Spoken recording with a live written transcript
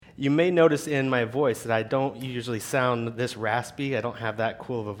You may notice in my voice that I don't usually sound this raspy. I don't have that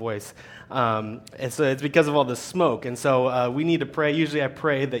cool of a voice. And so it's because of all the smoke. And so we need to pray. Usually I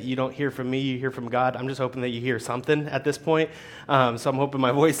pray that you don't hear from me, you hear from God. I'm just hoping that you hear something at this point. So I'm hoping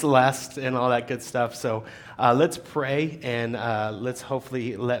my voice lasts and all that good stuff. So let's pray, and let's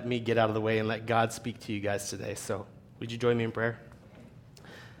hopefully let me get out of the way and let God speak to you guys today. So would you join me in prayer?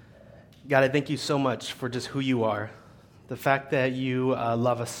 God, I thank you so much for just who you are. The fact that you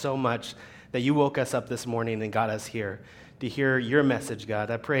love us so much, that you woke us up this morning and got us here to hear your message,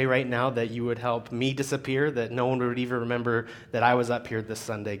 God. I pray right now that you would help me disappear, that no one would even remember that I was up here this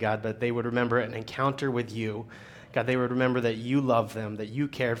Sunday, God, but they would remember an encounter with you. God, they would remember that you love them, that you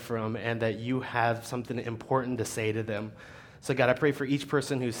cared for them, and that you have something important to say to them. So, God, I pray for each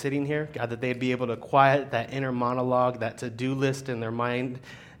person who's sitting here, God, that they'd be able to quiet that inner monologue, that to-do list in their mind,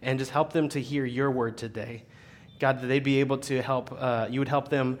 and just help them to hear your word today. God, that they'd be able to help, you would help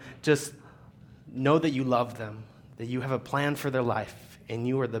them just know that you love them, that you have a plan for their life, and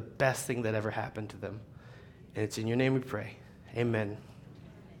you are the best thing that ever happened to them. And it's in your name we pray. Amen.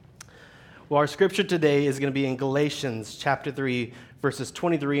 Well, our scripture today is going to be in Galatians chapter 3, verses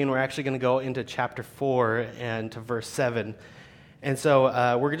 23, and we're actually going to go into chapter 4 and to verse 7. And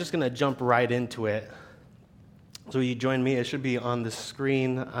so we're just going to jump right into it. So you join me. It should be on the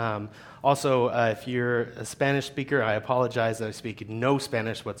screen. Also, if you're a Spanish speaker, I apologize that I speak no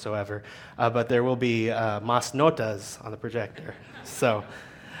Spanish whatsoever, but there will be más notas on the projector. So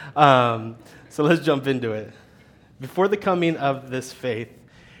let's jump into it. Before the coming of this faith,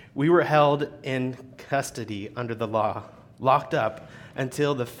 we were held in custody under the law, locked up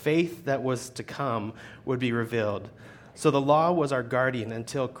until the faith that was to come would be revealed. So the law was our guardian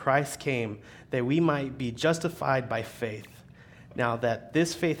until Christ came, that we might be justified by faith. Now that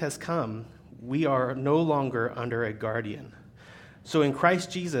this faith has come, we are no longer under a guardian. So in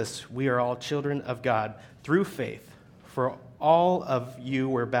Christ Jesus, we are all children of God through faith. For all of you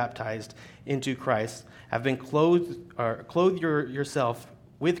were baptized into Christ, have been clothed yourself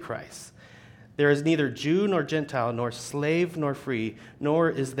with Christ. There is neither Jew nor Gentile, nor slave nor free, nor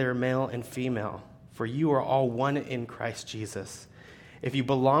is there male and female, for you are all one in Christ Jesus. If you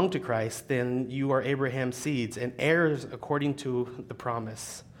belong to Christ, then you are Abraham's seeds and heirs according to the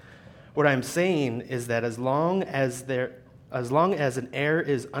promise. What I'm saying is that as long as an heir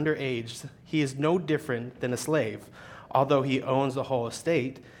is underage, he is no different than a slave. Although he owns the whole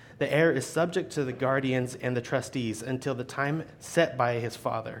estate, the heir is subject to the guardians and the trustees until the time set by his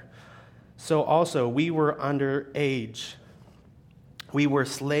father. So also we were underage. We were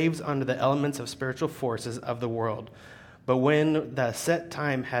slaves under the elements of spiritual forces of the world. But when the set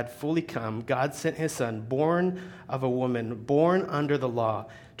time had fully come, God sent his son, born of a woman, born under the law,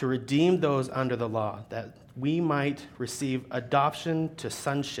 to redeem those under the law, that we might receive adoption to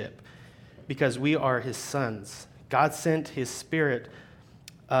sonship, because we are his sons. God sent the Spirit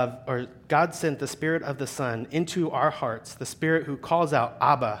of the Son into our hearts, the Spirit who calls out,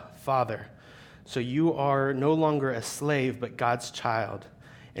 Abba, Father. So you are no longer a slave, but God's child.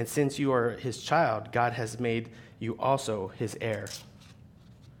 And since you are his child, God has made you also his heir.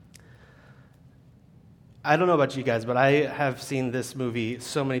 I don't know about you guys, but I have seen this movie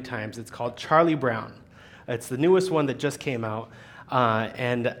so many times. It's called Charlie Brown. It's the newest one that just came out.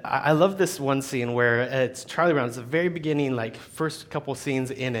 And I love this one scene where it's Charlie Brown. It's the very beginning, like first couple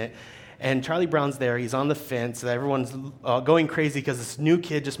scenes in it. And Charlie Brown's there. He's on the fence. Everyone's going crazy because this new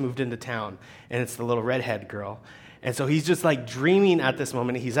kid just moved into town. And it's the little redhead girl. And so he's just like dreaming at this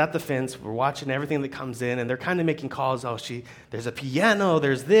moment. He's at the fence. We're watching everything that comes in, and they're kind of making calls. Oh, there's a piano,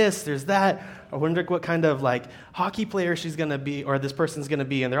 there's this, there's that. I wonder what kind of like hockey player she's going to be, or this person's going to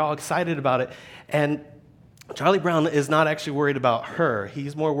be, and they're all excited about it. And Charlie Brown is not actually worried about her.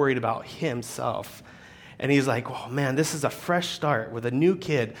 He's more worried about himself. And he's like, oh, man, this is a fresh start with a new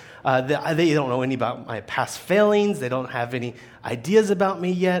kid. They don't know any about my past failings. They don't have any ideas about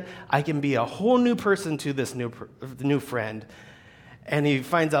me yet. I can be a whole new person to this new friend. And he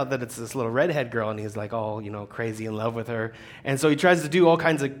finds out that it's this little redhead girl, and he's like all, crazy in love with her. And so he tries to do all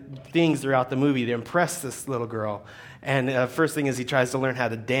kinds of things throughout the movie to impress this little girl. And first thing is he tries to learn how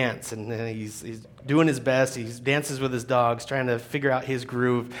to dance, and he's doing his best. He dances with his dogs, trying to figure out his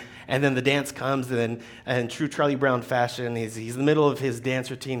groove. And then the dance comes, and in true Charlie Brown fashion, he's in the middle of his dance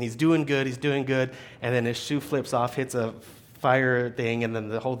routine. He's doing good, and then his shoe flips off, hits a fire thing, and then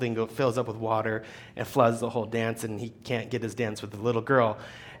the whole thing fills up with water and floods the whole dance, and he can't get his dance with the little girl.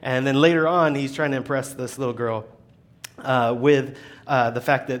 And then later on, he's trying to impress this little girl. with the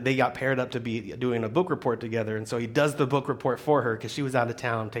fact that they got paired up to be doing a book report together. And so he does the book report for her because she was out of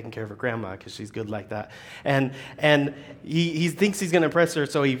town taking care of her grandma because she's good like that. And he thinks he's going to impress her,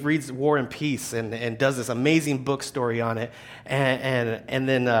 so he reads War and Peace and does this amazing book story on it. And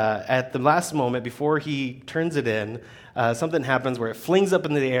then at the last moment, before he turns it in, something happens where it flings up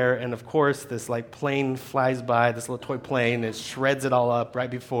into the air, and of course, this like plane flies by, this little toy plane, and shreds it all up right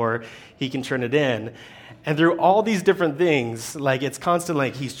before he can turn it in. And through all these different things, like it's constant,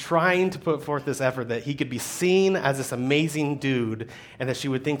 like he's trying to put forth this effort that he could be seen as this amazing dude, and that she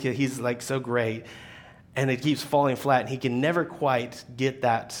would think that he's like so great, and it keeps falling flat, and he can never quite get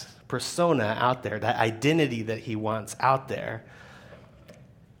that persona out there, that identity that he wants out there.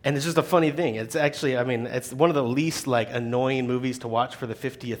 And it's just a funny thing. It's actually, I mean, it's one of the least like annoying movies to watch for the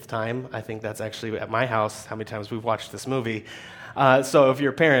 50th time. I think that's actually at my house how many times we've watched this movie. So if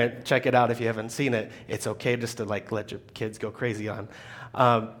you're a parent, check it out if you haven't seen it. It's okay just to like let your kids go crazy on.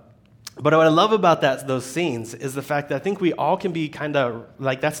 But what I love about those scenes is the fact that I think we all can be kind of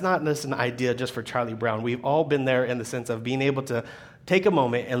like, that's not just an idea just for Charlie Brown. We've all been there in the sense of being able to take a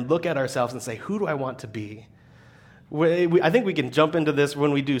moment and look at ourselves and say, who do I want to be? I think we can jump into this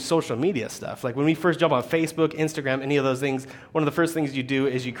when we do social media stuff. Like when we first jump on Facebook, Instagram, any of those things, one of the first things you do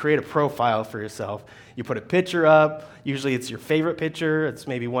is you create a profile for yourself. You put a picture up. Usually it's your favorite picture. It's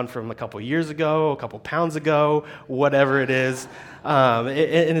maybe one from a couple years ago, a couple pounds ago, whatever it is.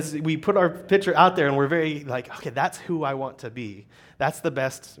 We put our picture out there and we're very like, okay, that's who I want to be. That's the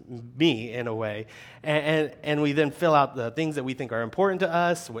best me in a way. And we then fill out the things that we think are important to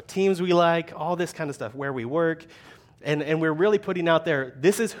us, what teams we like, all this kind of stuff, where we work. And we're really putting out there,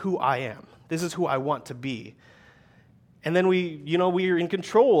 this is who I am. This is who I want to be. And then we're in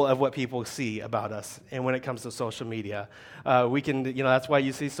control of what people see about us. And when it comes to social media, we can, that's why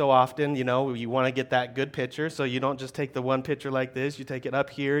you see so often, you want to get that good picture. So you don't just take the one picture like this. You take it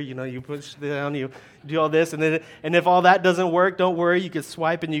up here, you push down, you do all this. And if all that doesn't work, don't worry. You can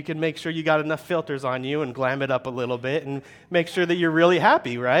swipe and you can make sure you got enough filters on you and glam it up a little bit and make sure that you're really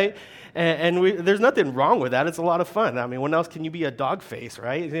happy, right? And there's nothing wrong with that. It's a lot of fun. I mean, when else can you be a dog face,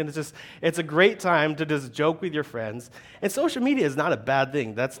 right? And it's a great time to just joke with your friends. And social media is not a bad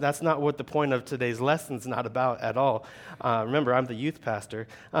thing. That's not what the point of today's lesson is not about at all. Remember, I'm the youth pastor.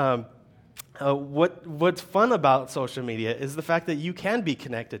 What's fun about social media is the fact that you can be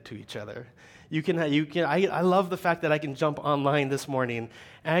connected to each other. I love the fact that I can jump online this morning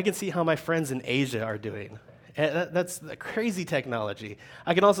and I can see how my friends in Asia are doing. And that's the crazy technology.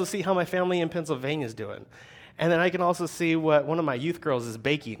 I can also see how my family in Pennsylvania is doing. And then I can also see what one of my youth girls is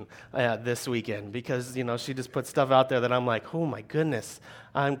baking this weekend because, she just put stuff out there that I'm like, oh my goodness,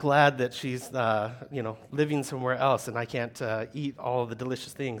 I'm glad that she's, living somewhere else and I can't eat all of the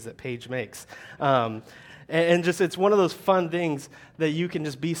delicious things that Paige makes. And just it's one of those fun things that you can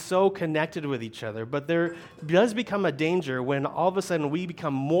just be so connected with each other. But there does become a danger when all of a sudden we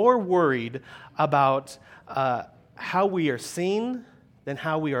become more worried about how we are seen than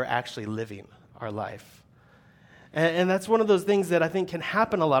how we are actually living our life. And that's one of those things that I think can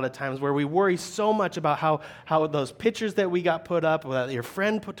happen a lot of times where we worry so much about how those pictures that we got put up, that your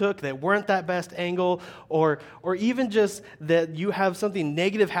friend took that weren't that best angle, or even just that you have something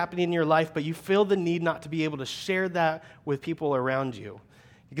negative happening in your life, but you feel the need not to be able to share that with people around you.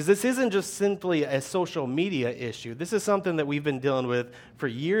 Because this isn't just simply a social media issue. This is something that we've been dealing with for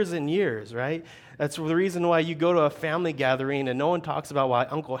years and years, right? That's the reason why you go to a family gathering and no one talks about why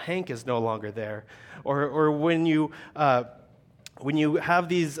Uncle Hank is no longer there. Or when you have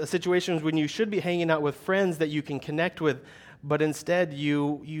these situations when you should be hanging out with friends that you can connect with, but instead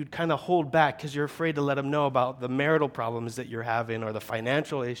you kind of hold back because you're afraid to let them know about the marital problems that you're having or the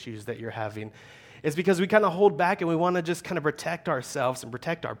financial issues that you're having. It's because we kind of hold back and we want to just kind of protect ourselves and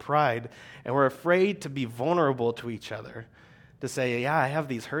protect our pride, and we're afraid to be vulnerable to each other, to say, yeah, I have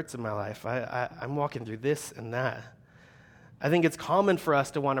these hurts in my life. I'm walking through this and that. I think it's common for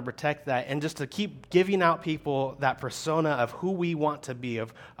us to want to protect that and just to keep giving out people that persona of who we want to be,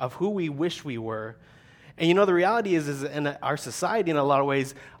 of who we wish we were. And the reality is in our society in a lot of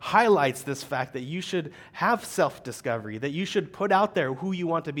ways highlights this fact that you should have self-discovery, that you should put out there who you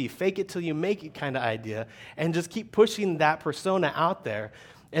want to be, fake it till you make it kind of idea, and just keep pushing that persona out there.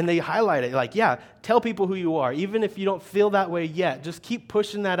 And they highlight it like, yeah, tell people who you are. Even if you don't feel that way yet, just keep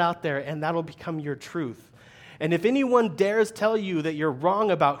pushing that out there and that'll become your truth. And if anyone dares tell you that you're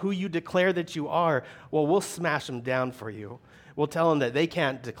wrong about who you declare that you are, well, we'll smash them down for you. We'll tell them that they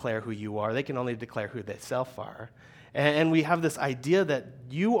can't declare who you are. They can only declare who they self are. And we have this idea that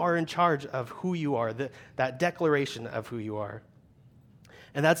you are in charge of who you are, that declaration of who you are.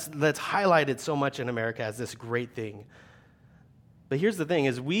 And that's highlighted so much in America as this great thing. But here's the thing,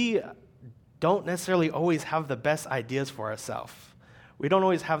 is we don't necessarily always have the best ideas for ourselves. We don't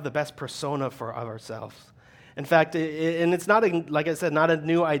always have the best persona for ourselves. In fact, and it's not, like I said, not a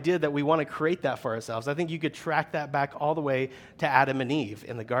new idea that we want to create that for ourselves. I think you could track that back all the way to Adam and Eve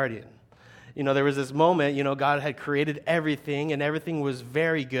in the garden. There was this moment, God had created everything, and everything was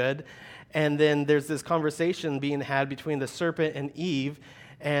very good. And then there's this conversation being had between the serpent and Eve,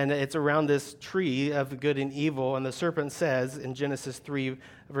 and it's around this tree of good and evil. And the serpent says in Genesis 3,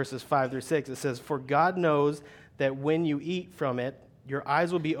 verses 5 through 6, it says, "For God knows that when you eat from it, your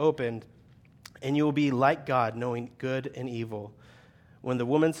eyes will be opened, and you will be like God, knowing good and evil. When the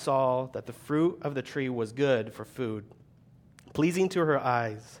woman saw that the fruit of the tree was good for food, pleasing to her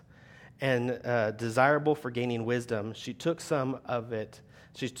eyes, and desirable for gaining wisdom, she took some of it.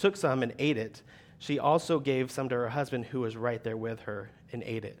 She took some and ate it. She also gave some to her husband who was right there with her and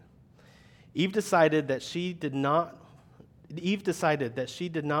ate it. Eve decided that she did not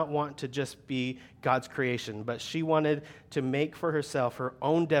want to just be God's creation, but she wanted to make for herself her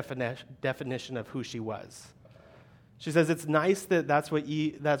own definition of who she was. She says, it's nice that that's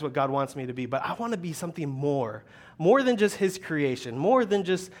what God wants me to be, but I want to be something more than just his creation, more than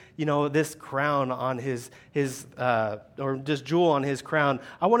just, this crown on his or just jewel on his crown.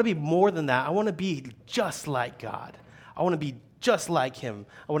 I want to be more than that. I want to be just like God. I want to be just like him.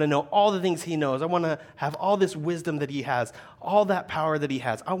 I want to know all the things he knows. I want to have all this wisdom that he has, all that power that he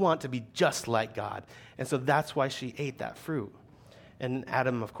has. I want to be just like God. And so that's why she ate that fruit. And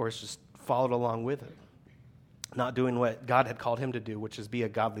Adam, of course, just followed along with it, not doing what God had called him to do, which is be a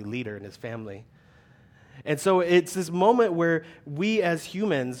godly leader in his family. And so it's this moment where we as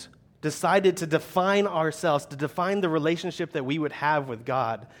humans decided to define ourselves, to define the relationship that we would have with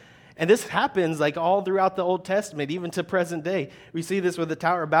God. And this happens like all throughout the Old Testament, even to present day. We see this with the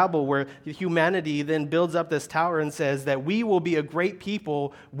Tower of Babel, where humanity then builds up this tower and says that we will be a great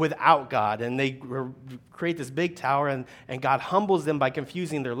people without God. And they create this big tower, and God humbles them by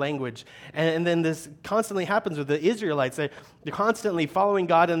confusing their language. And then this constantly happens with the Israelites. They're constantly following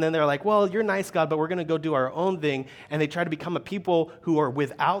God, and then they're like, well, you're nice, God, but we're going to go do our own thing. And they try to become a people who are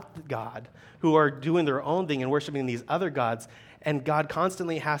without God, who are doing their own thing and worshiping these other gods. And God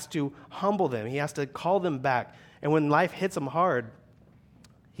constantly has to humble them. He has to call them back. And when life hits them hard,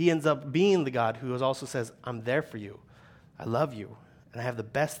 he ends up being the God who also says, I'm there for you. I love you. And I have the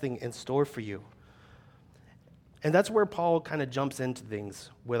best thing in store for you. And that's where Paul kind of jumps into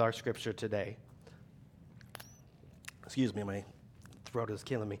things with our scripture today. Excuse me, my throat is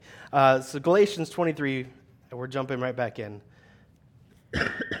killing me. So Galatians 23, and we're jumping right back in.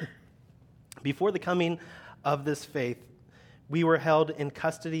 Before the coming of this faith, we were held in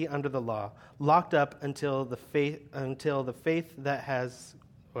custody under the law, locked up until the faith that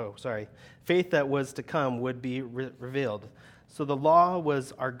was to come would be revealed. So the law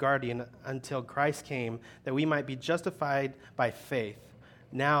was our guardian until Christ came, that we might be justified by faith.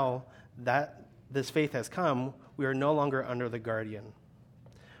 Now that this faith has come, we are no longer under the guardian.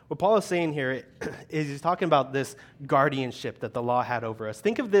 What Paul is saying here is he's talking about this guardianship that the law had over us.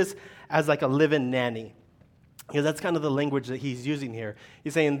 Think of this as like a live-in nanny. Because that's kind of the language that he's using here.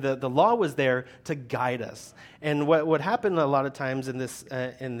 He's saying the law was there to guide us. And what happened a lot of times in this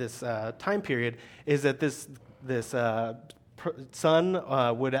time period is that this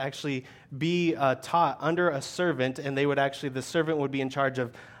son would actually be taught under a servant, and the servant would be in charge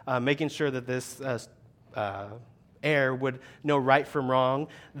of making sure that this heir would know right from wrong,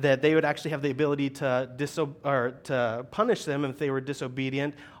 that they would actually have the ability to punish them if they were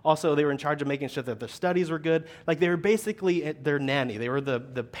disobedient. Also, they were in charge of making sure that their studies were good. Like, they were basically their nanny. They were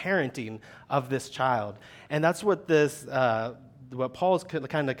the parenting of this child. And that's what what Paul's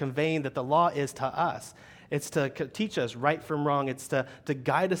kind of conveying that the law is to us. It's to teach us right from wrong. It's to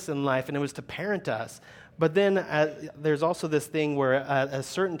guide us in life, and it was to parent us. But then there's also this thing where at a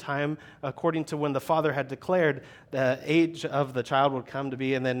certain time, according to when the father had declared, the age of the child would come to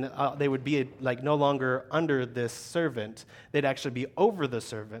be, and then they would be like no longer under this servant. They'd actually be over the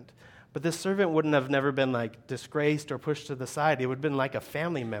servant. But this servant wouldn't have never been like disgraced or pushed to the side. It would have been like a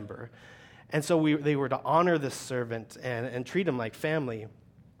family member. And so they were to honor this servant and treat him like family.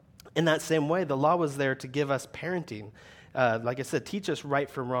 In that same way, the law was there to give us parenting. Like I said, teach us right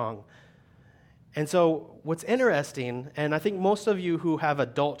from wrong. And so what's interesting, and I think most of you who have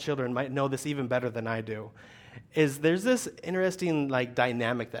adult children might know this even better than I do, is there's this interesting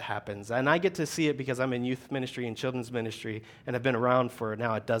dynamic that happens. And I get to see it because I'm in youth ministry and children's ministry, and I've been around for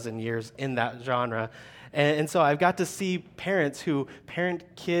now 12 years in that genre. And so I've got to see parents who parent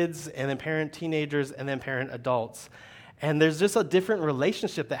kids and then parent teenagers and then parent adults. And there's just a different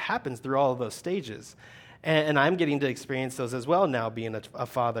relationship that happens through all of those stages. And I'm getting to experience those as well now, being a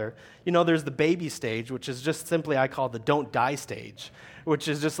father. You know, there's the baby stage, which is just simply I call the don't die stage, which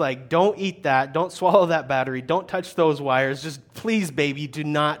is just like, don't eat that, don't swallow that battery, don't touch those wires, just please, baby, do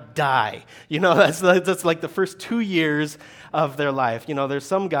not die. You know, that's like the first 2 years of their life. You know, there's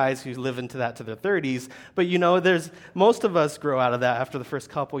some guys who live into that to their 30s, but you know, most of us grow out of that after the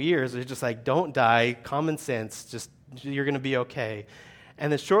first couple years. It's just like, don't die, common sense, just you're going to be okay.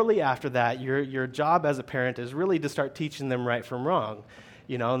 And then shortly after that, your job as a parent is really to start teaching them right from wrong.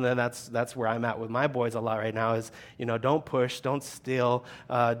 You know, and then that's where I'm at with my boys a lot right now is, you know, don't push, don't steal,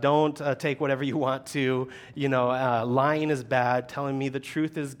 don't take whatever you want to, you know, lying is bad, telling me the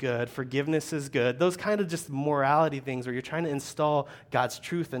truth is good, forgiveness is good, those kind of just morality things where you're trying to install God's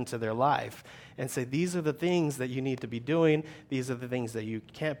truth into their life and say, these are the things that you need to be doing, these are the things that you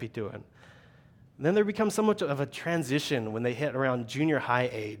can't be doing. And then there becomes so much of a transition when they hit around junior high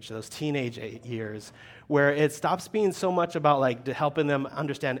age, those teenage years, where it stops being so much about like helping them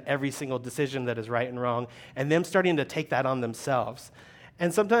understand every single decision that is right and wrong, and them starting to take that on themselves.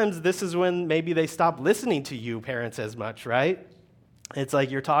 And sometimes this is when maybe they stop listening to you parents as much, right? It's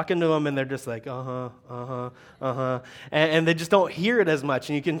like you're talking to them and they're just like, and they just don't hear it as much.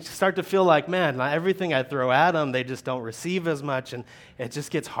 And you can start to feel like, man, not everything I throw at them, they just don't receive as much, and it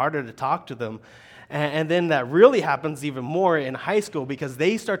just gets harder to talk to them. And then that really happens even more in high school because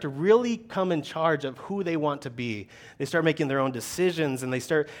they start to really come in charge of who they want to be. They start making their own decisions and they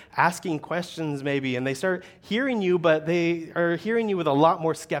start asking questions maybe, and they start hearing you, but they are hearing you with a lot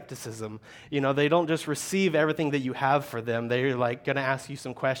more skepticism. You know, they don't just receive everything that you have for them. They're like going to ask you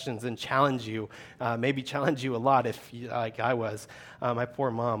some questions and challenge you, maybe challenge you a lot like I was. My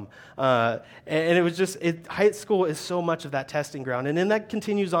poor mom. And it was just, high school is so much of that testing ground. And then that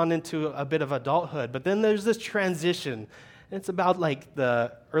continues on into a bit of adulthood. But then there's this transition. And it's about like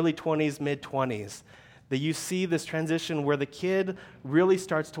the early 20s, mid-20s, that you see this transition where the kid really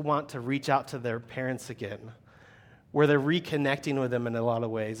starts to want to reach out to their parents again, where they're reconnecting with them in a lot of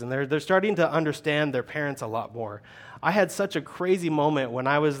ways. And they're starting to understand their parents a lot more. I had such a crazy moment when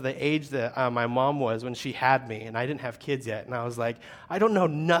I was the age that my mom was when she had me, and I didn't have kids yet. And I was like, I don't know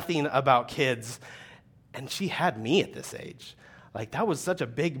nothing about kids. And she had me at this age. Like, that was such a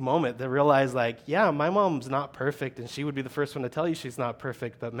big moment to realize, like, yeah, my mom's not perfect, and she would be the first one to tell you she's not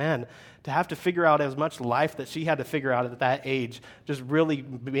perfect. But, man, to have to figure out as much life that she had to figure out at that age just really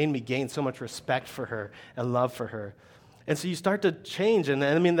made me gain so much respect for her and love for her. And so you start to change, and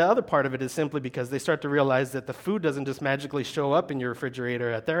I mean, the other part of it is simply because they start to realize that the food doesn't just magically show up in your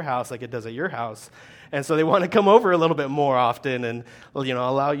refrigerator at their house like it does at your house. And so they want to come over a little bit more often and, you know,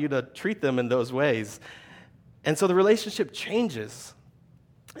 allow you to treat them in those ways. And so the relationship changes.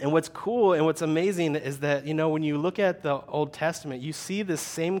 And what's cool and what's amazing is that, you know, when you look at the Old Testament, you see this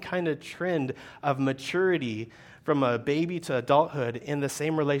same kind of trend of maturity from a baby to adulthood in the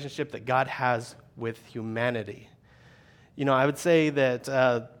same relationship that God has with humanity. You know, I would say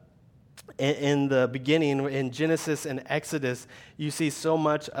that in the beginning, in Genesis and Exodus, you see so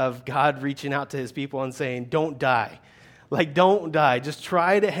much of God reaching out to his people and saying, don't die. Like, don't die. Just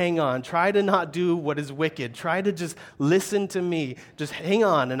try to hang on. Try to not do what is wicked. Try to just listen to me. Just hang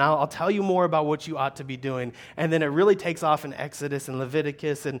on, and I'll tell you more about what you ought to be doing. And then it really takes off in Exodus and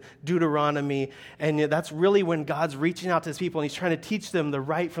Leviticus and Deuteronomy. And that's really when God's reaching out to his people, and he's trying to teach them the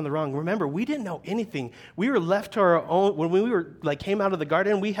right from the wrong. Remember, we didn't know anything. We were left to our own. When we came out of the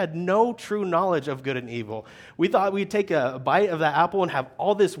garden, we had no true knowledge of good and evil. We thought we'd take a bite of that apple and have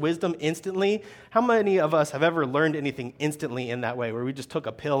all this wisdom instantly. How many of us have ever learned anything instantly in that way, where we just took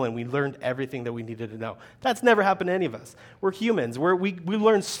a pill and we learned everything that we needed to know? That's never happened to any of us. We're humans. We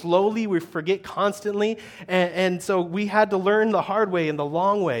learn slowly. We forget constantly. And so we had to learn the hard way and the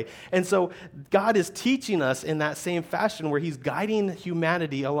long way. And so God is teaching us in that same fashion where he's guiding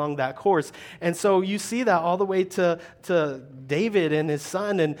humanity along that course. And so you see that all the way to David and his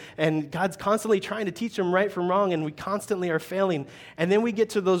son. And God's constantly trying to teach him right from wrong, and we constantly are failing. And then we get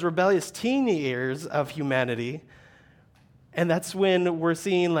to those rebellious teen years of humanity. And that's when we're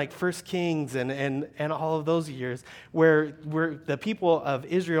seeing like 1 Kings and all of those years where the people of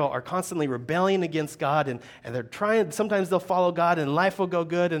Israel are constantly rebelling against God, and they're trying, sometimes they'll follow God and life will go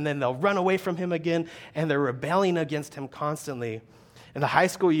good, and then they'll run away from him again, and they're rebelling against him constantly. And the high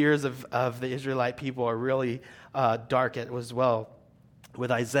school years of the Israelite people are really dark as well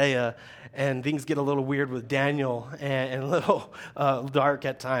with Isaiah, and things get a little weird with Daniel and a little dark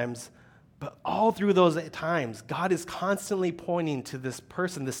at times. But all through those times, God is constantly pointing to this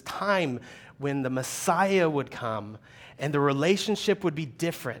person, this time when the Messiah would come and the relationship would be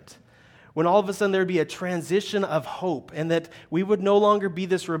different, when all of a sudden there would be a transition of hope, and that we would no longer be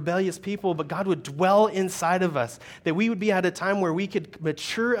this rebellious people, but God would dwell inside of us, that we would be at a time where we could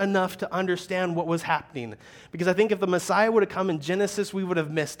mature enough to understand what was happening. Because I think if the Messiah would have come in Genesis, we would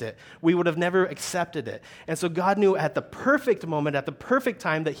have missed it. We would have never accepted it. And so God knew at the perfect moment, at the perfect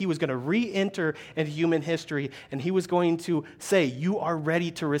time, that he was going to re-enter into human history, and he was going to say, you are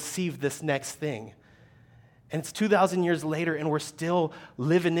ready to receive this next thing. And it's 2,000 years later, and we're still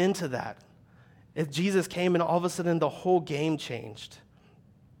living into that. If Jesus came, and all of a sudden the whole game changed.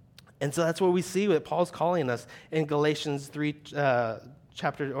 And so that's what we see what Paul's calling us in Galatians 3,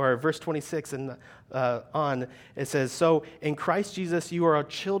 verse 26 and on. It says, so in Christ Jesus you are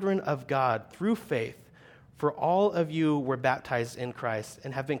children of God through faith. For all of you were baptized in Christ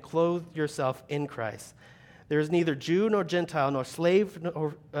and have been clothed yourself in Christ. There is neither Jew nor Gentile, nor slave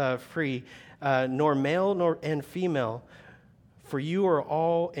nor free, nor male nor female, for you are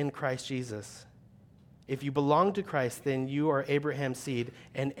all in Christ Jesus. If you belong to Christ, then you are Abraham's seed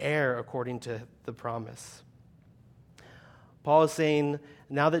and heir according to the promise. Paul is saying,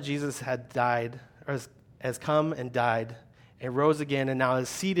 now that Jesus had died, or has come and died, and rose again, and now is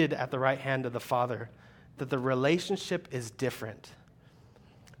seated at the right hand of the Father, that the relationship is different.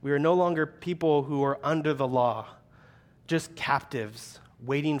 We are no longer people who are under the law, just captives,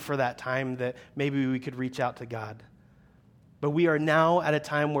 waiting for that time that maybe we could reach out to God. But we are now at a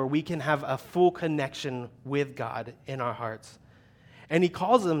time where we can have a full connection with God in our hearts. And he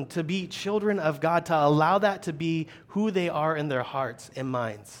calls them to be children of God, to allow that to be who they are in their hearts and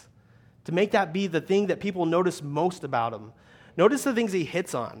minds, to make that be the thing that people notice most about them. Notice the things he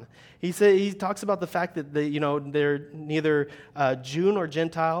hits on. He talks about the fact that they're neither Jew nor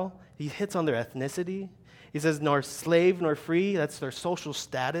Gentile. He hits on their ethnicity. He says, nor slave nor free, that's their social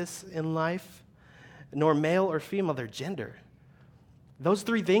status in life, nor male or female, their gender. Those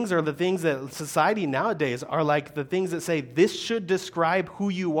three things are the things that society nowadays are like the things that say this should describe who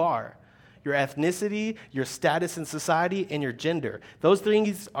you are. Your ethnicity, your status in society, and your gender. Those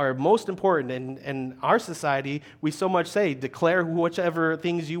things are most important. In our society, we so much say, declare whichever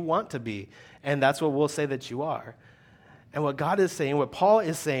things you want to be. And that's what we'll say that you are. And what God is saying, what Paul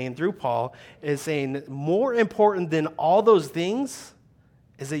is saying through Paul, is saying more important than all those things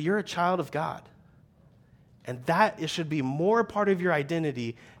is that you're a child of God. And that it should be more a part of your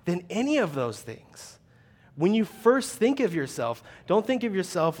identity than any of those things. When you first think of yourself, don't think of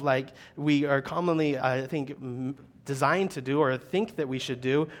yourself like we are commonly, I think, designed to do or think that we should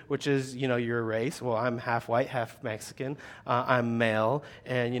do, which is, your race. Well, I'm half white, half Mexican. I'm male,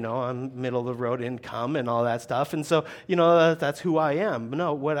 and, I'm middle of the road income and all that stuff. And so, that's who I am. But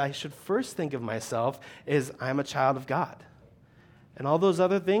no, what I should first think of myself is I'm a child of God. And all those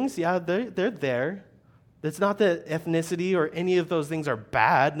other things, yeah, they're there. It's not that ethnicity or any of those things are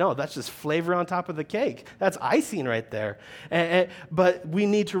bad. No, that's just flavor on top of the cake. That's icing right there. But we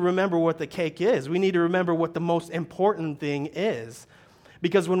need to remember what the cake is. We need to remember what the most important thing is.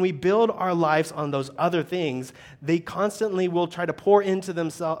 Because when we build our lives on those other things, they constantly will try to pour into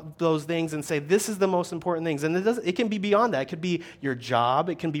themselves those things and say, this is the most important things. And it can be beyond that. It could be your job.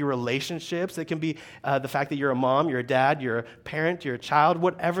 It can be relationships. It can be the fact that you're a mom, you're a dad, you're a parent, you're a child,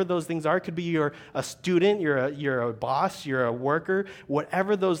 whatever those things are. It could be you're a student, you're a boss, you're a worker.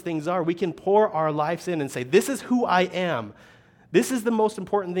 Whatever those things are, we can pour our lives in and say, this is who I am. This is the most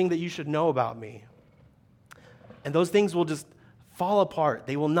important thing that you should know about me. And those things will just fall apart.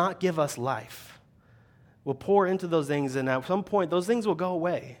 They will not give us life. We'll pour into those things, and at some point, those things will go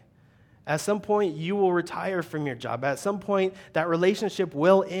away. At some point, you will retire from your job. At some point, that relationship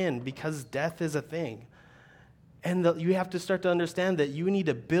will end because death is a thing. And you have to start to understand that you need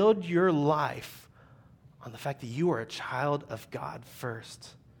to build your life on the fact that you are a child of God first.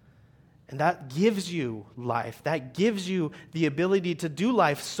 And that gives you life. That gives you the ability to do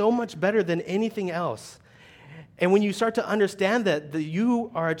life so much better than anything else. And when you start to understand that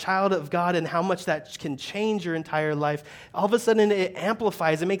you are a child of God and how much that can change your entire life, all of a sudden it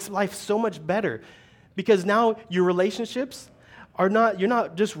amplifies. It makes life so much better. Because now your relationships are you're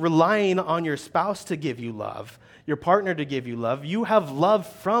not just relying on your spouse to give you love, your partner to give you love. You have love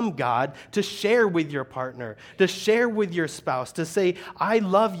from God to share with your partner, to share with your spouse, to say, I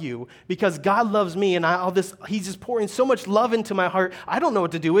love you because God loves me, and He's just pouring so much love into my heart. I don't know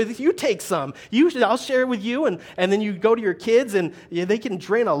what to do with it. You take some. I'll share it with you, and then you go to your kids, and they can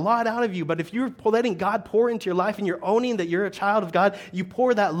drain a lot out of you. But if you're letting God pour into your life and you're owning that you're a child of God, you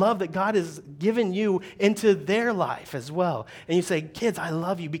pour that love that God has given you into their life as well. And you say, kids, I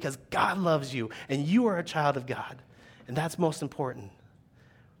love you because God loves you, and you are a child of God. And that's most important.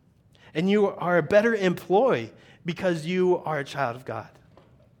 And you are a better employee because you are a child of God.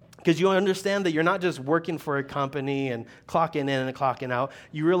 Because you understand that you're not just working for a company and clocking in and clocking out.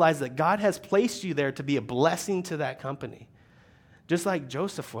 You realize that God has placed you there to be a blessing to that company, just like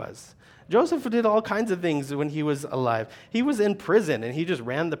Joseph was. Joseph did all kinds of things when he was alive. He was in prison, and he just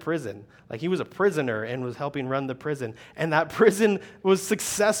ran the prison. Like, he was a prisoner and was helping run the prison. And that prison was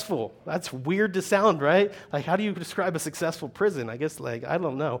successful. That's weird to sound, right? Like, how do you describe a successful prison? I guess, I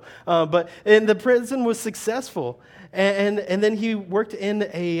don't know. And the prison was successful. And then he worked in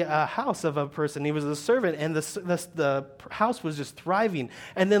a house of a person. He was a servant, and the house was just thriving.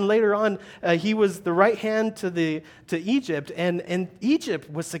 And then later on, he was the right hand to Egypt, and Egypt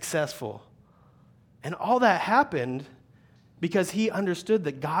was successful. And all that happened because he understood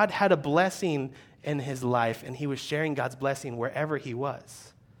that God had a blessing in his life, and he was sharing God's blessing wherever he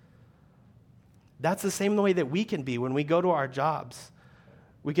was. That's the same way that we can be when we go to our jobs.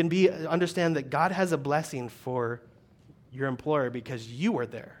 We can understand that God has a blessing for your employer because you were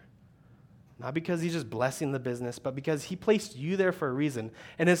there. Not because he's just blessing the business, but because he placed you there for a reason.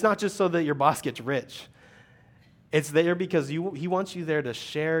 And it's not just so that your boss gets rich. It's there because he wants you there to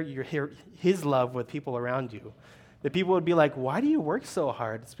share his love with people around you. The people would be like, why do you work so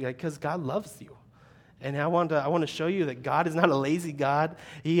hard? It's because God loves you. And I want to show you that God is not a lazy God.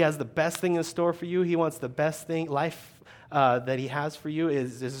 He has the best thing in store for you. He wants the best thing, life that he has for you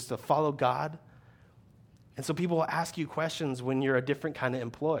is just to follow God. And so people will ask you questions when you're a different kind of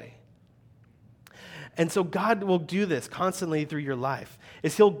employee. And so God will do this constantly through your life.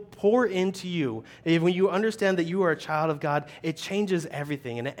 Is he'll pour into you. And when you understand that you are a child of God, it changes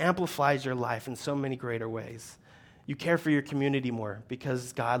everything and it amplifies your life in so many greater ways. You care for your community more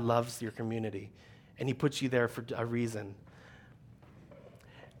because God loves your community and he puts you there for a reason.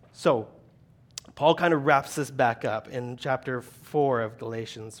 So Paul kind of wraps this back up in chapter 4 of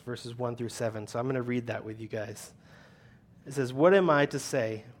Galatians, verses 1 through 7. So I'm going to read that with you guys. It says, what am I to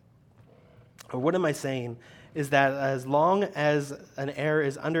say? Or what am I saying is that as long as an heir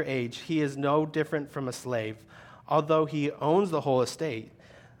is underage, he is no different from a slave, although he owns the whole estate.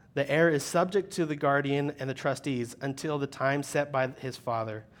 The heir is subject to the guardian and the trustees until the time set by his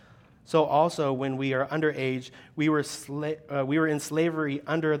father. So also, when we are underage, we were in slavery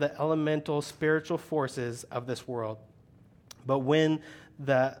under the elemental spiritual forces of this world. But when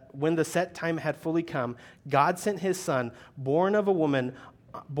the set time had fully come, God sent his son, born of a woman,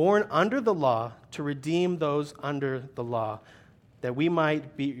 born under the law, to redeem those under the law, that we might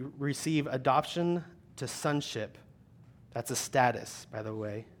receive adoption to sonship. That's a status, by the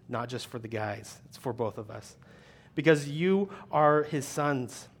way, not just for the guys. It's for both of us. Because you are his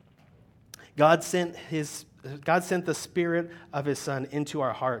sons. God sent the Spirit of his Son into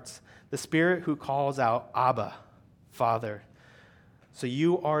our hearts, the Spirit who calls out, Abba, Father. So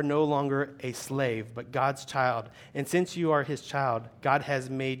you are no longer a slave, but God's child. And since you are his child, God has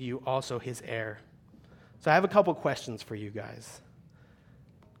made you also his heir. So I have a couple questions for you guys.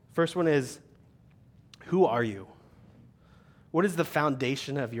 First one is, who are you? What is the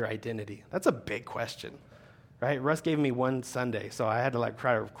foundation of your identity? That's a big question, right? Russ gave me one Sunday, so I had to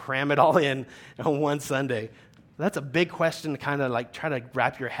try to cram it all in on one Sunday. That's a big question to kind of try to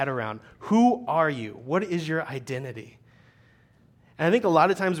wrap your head around. Who are you? What is your identity? And I think a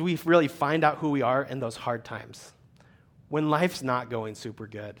lot of times we really find out who we are in those hard times, when life's not going super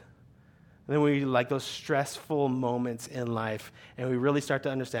good. And then we those stressful moments in life, and we really start to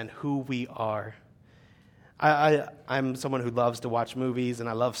understand who we are. I'm someone who loves to watch movies, and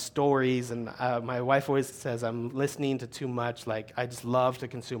I love stories, and my wife always says I'm listening to too much. I just love to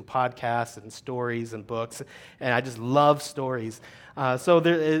consume podcasts and stories and books, and I just love stories.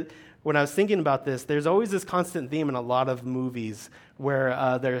 When I was thinking about this, there's always this constant theme in a lot of movies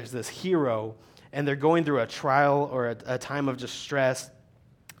where there's this hero, and they're going through a trial or a time of just stress,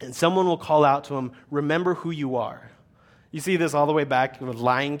 and someone will call out to him, remember who you are. You see this all the way back with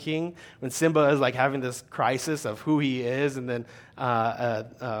Lion King, when Simba is having this crisis of who he is, and then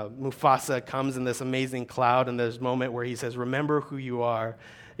Mufasa comes in this amazing cloud, and there's a moment where he says, remember who you are.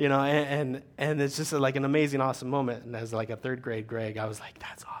 And it's just an amazing, awesome moment. And as a third grade Greg, I was like,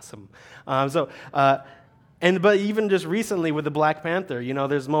 that's awesome. But even just recently with the Black Panther,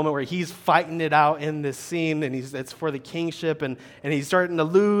 there's a moment where he's fighting it out in this scene, and it's for the kingship, and he's starting to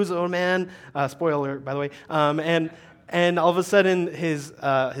lose. Oh man, spoiler by the way. And all of a sudden, his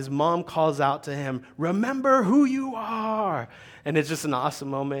mom calls out to him, remember who you are. And it's just an awesome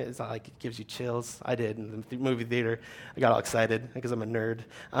moment. It's not it gives you chills. I did in the movie theater. I got all excited because I'm a nerd.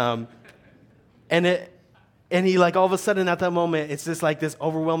 And he all of a sudden at that moment, it's just this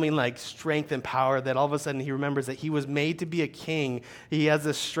overwhelming strength and power that all of a sudden he remembers that he was made to be a king. He has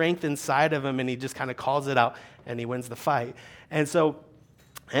this strength inside of him, and he just kind of calls it out, and he wins the fight. And so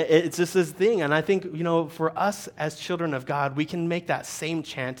It's just this thing. And I think, for us as children of God, we can make that same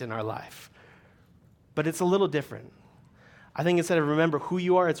chant in our life. But it's a little different. I think instead of remember who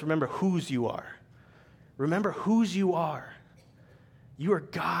you are, it's remember whose you are. Remember whose you are. You are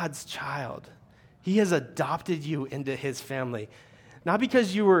God's child. He has adopted you into his family. Not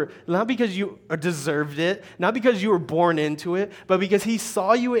because you deserved it, not because you were born into it, but because he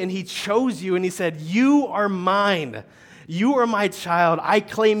saw you and he chose you and he said, "You are mine. You are my child. I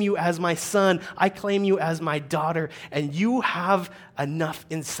claim you as my son. I claim you as my daughter, and you have enough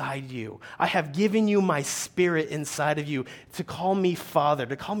inside you. I have given you my spirit inside of you to call me father,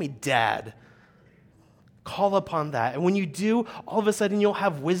 to call me dad." Call upon that. And when you do, all of a sudden you'll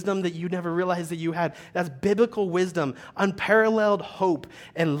have wisdom that you never realized that you had. That's biblical wisdom, unparalleled hope,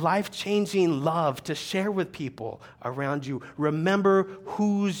 and life-changing love to share with people around you. Remember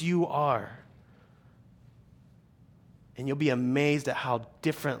whose you are. And you'll be amazed at how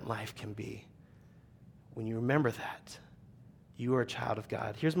different life can be when you remember that. You are a child of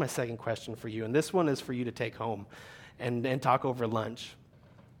God. Here's my second question for you, and this one is for you to take home and talk over lunch.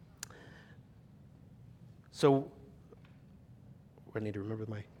 So, I need to remember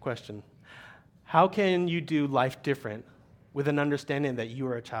my question. How can you do life different with an understanding that you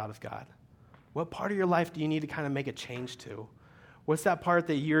are a child of God? What part of your life do you need to kind of make a change to? What's that part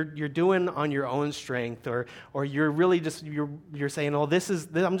that you're doing on your own strength, or you're really just you're saying, "Oh,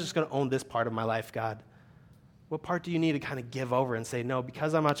 I'm just going to own this part of my life, God." What part do you need to kind of give over and say, "No,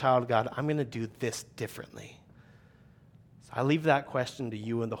 because I'm a child of God, I'm going to do this differently"? So I leave that question to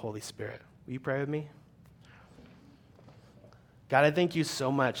you and the Holy Spirit. Will you pray with me? God, I thank you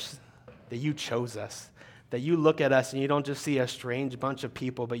so much that you chose us, that you look at us and you don't just see a strange bunch of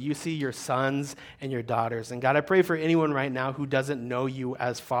people, but you see your sons and your daughters. And God, I pray for anyone right now who doesn't know you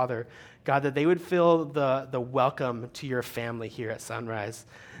as Father, God, that they would feel the welcome to your family here at Sunrise.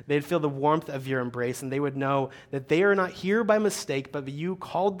 They'd feel the warmth of your embrace, and they would know that they are not here by mistake, but that you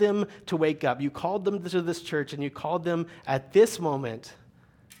called them to wake up. You called them to this church, and you called them at this moment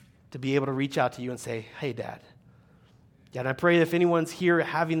to be able to reach out to you and say, "Hey, Dad." God, I pray that if anyone's here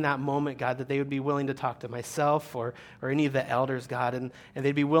having that moment, God, that they would be willing to talk to myself or any of the elders, God, and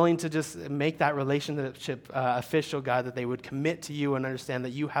they'd be willing to just make that relationship official, God, that they would commit to you and understand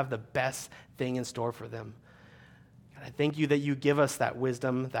that you have the best thing in store for them. God, I thank you that you give us that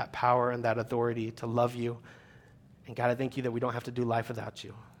wisdom, that power, and that authority to love you. And God, I thank you that we don't have to do life without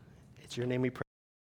you. It's your name we pray.